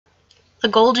The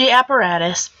Golgi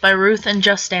Apparatus by Ruth and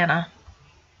Justanna.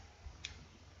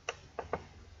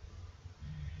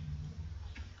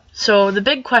 So the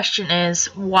big question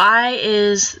is, why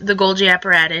is the Golgi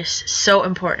apparatus so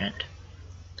important?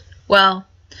 Well,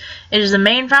 it is the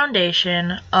main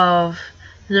foundation of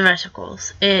the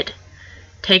vesicles. It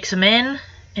takes them in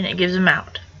and it gives them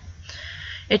out.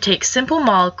 It takes simple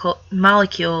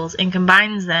molecules and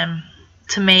combines them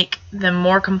to make them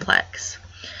more complex.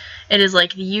 It is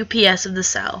like the UPS of the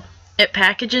cell. It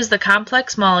packages the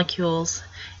complex molecules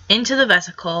into the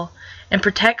vesicle and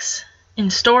protects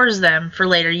and stores them for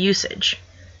later usage.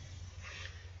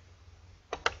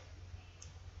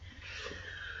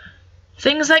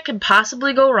 Things that could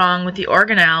possibly go wrong with the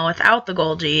organelle without the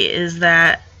Golgi is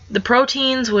that the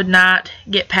proteins would not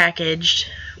get packaged,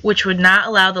 which would not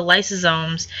allow the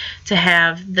lysosomes to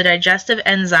have the digestive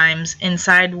enzymes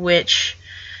inside, which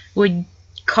would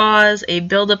cause a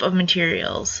buildup of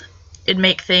materials. It'd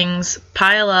make things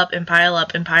pile up and pile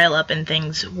up and pile up, and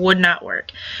things would not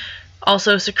work.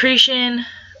 Also, secretion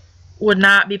would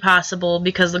not be possible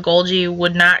because the Golgi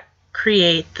would not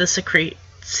create the secretory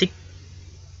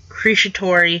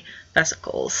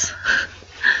vesicles.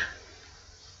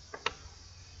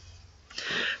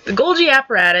 The Golgi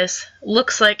apparatus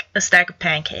looks like a stack of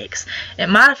pancakes. It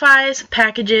modifies,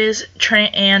 packages,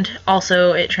 and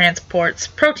also it transports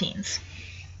proteins.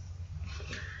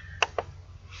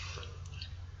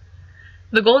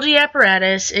 The Golgi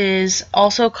apparatus is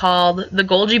also called the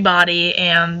Golgi body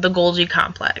and the Golgi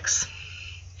complex.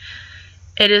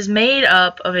 It is made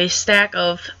up of a stack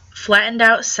of flattened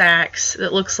out sacks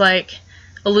that looks like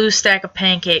a loose stack of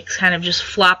pancakes kind of just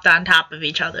flopped on top of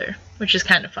each other, which is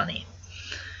kind of funny.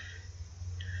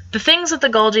 The things that the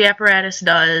Golgi apparatus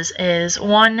does is,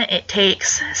 one, it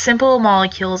takes simple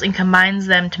molecules and combines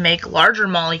them to make larger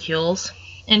molecules.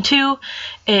 And two,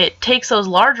 it takes those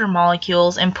larger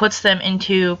molecules and puts them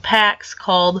into packs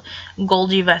called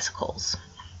Golgi vesicles.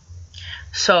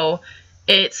 So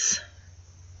it's,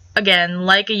 again,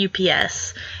 like a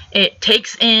UPS. It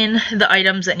takes in the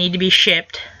items that need to be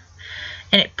shipped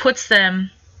and it puts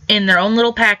them in their own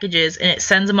little packages and it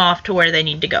sends them off to where they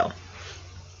need to go.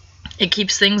 It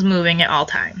keeps things moving at all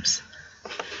times.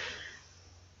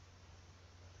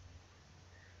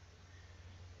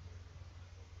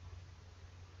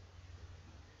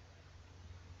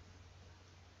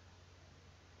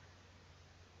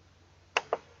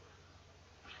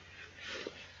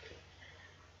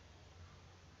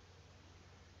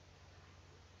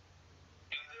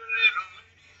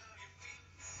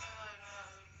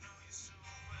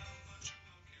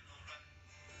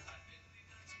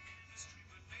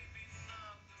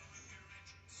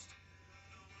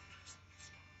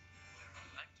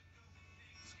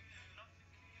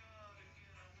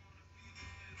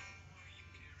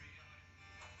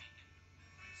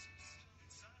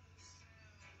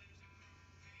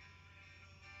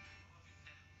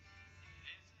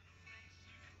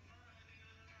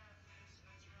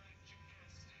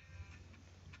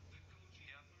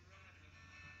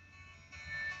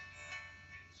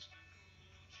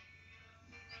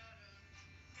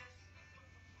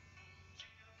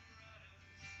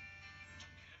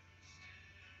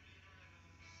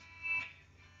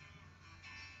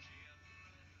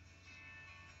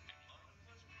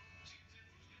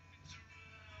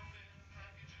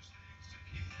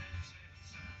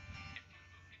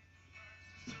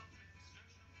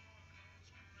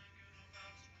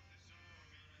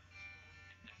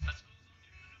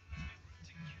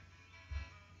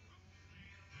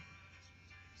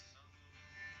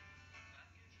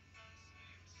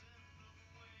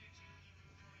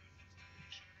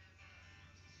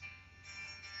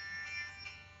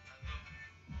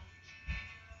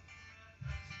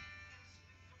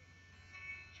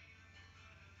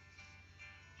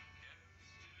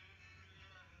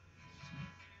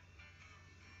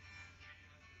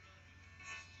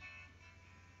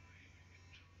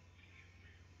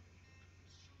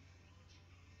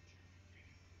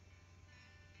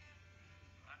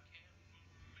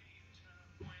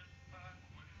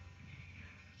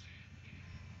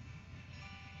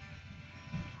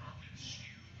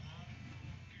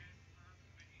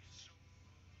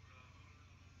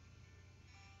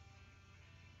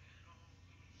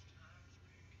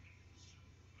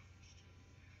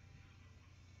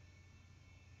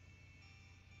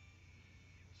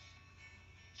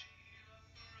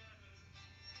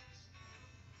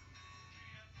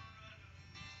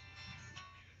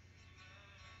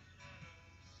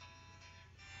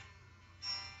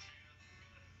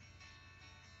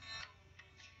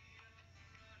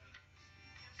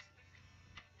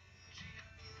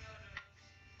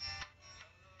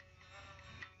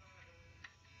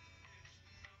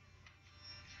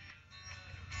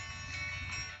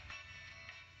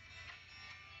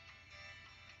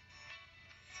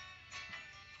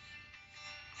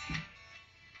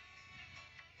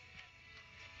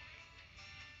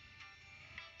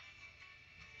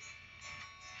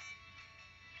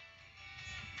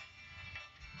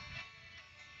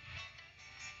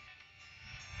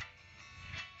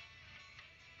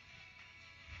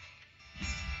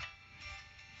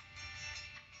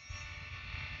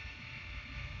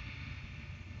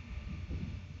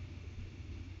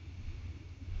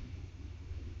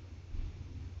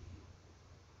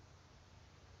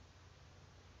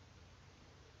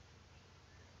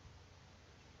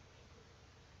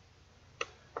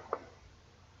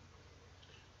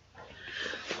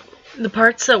 The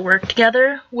parts that work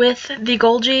together with the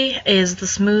Golgi is the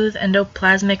smooth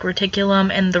endoplasmic reticulum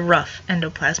and the rough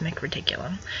endoplasmic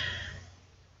reticulum.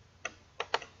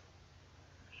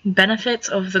 Benefits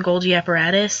of the Golgi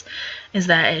apparatus is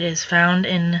that it is found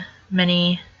in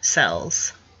many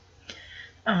cells.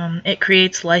 It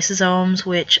creates lysosomes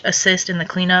which assist in the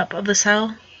cleanup of the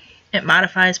cell. It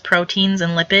modifies proteins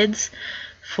and lipids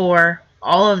for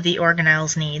all of the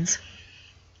organelle's needs.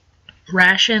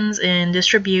 Rations and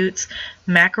distributes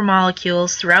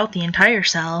macromolecules throughout the entire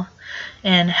cell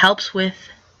and helps with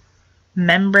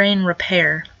membrane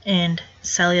repair and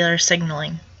cellular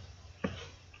signaling.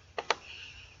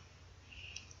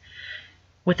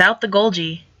 Without the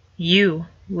Golgi, you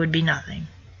would be nothing.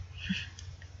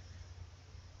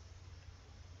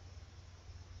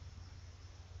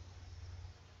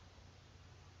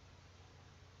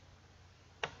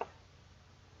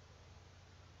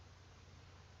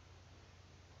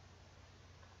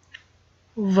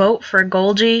 Vote for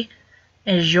Golgi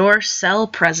as your cell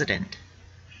president.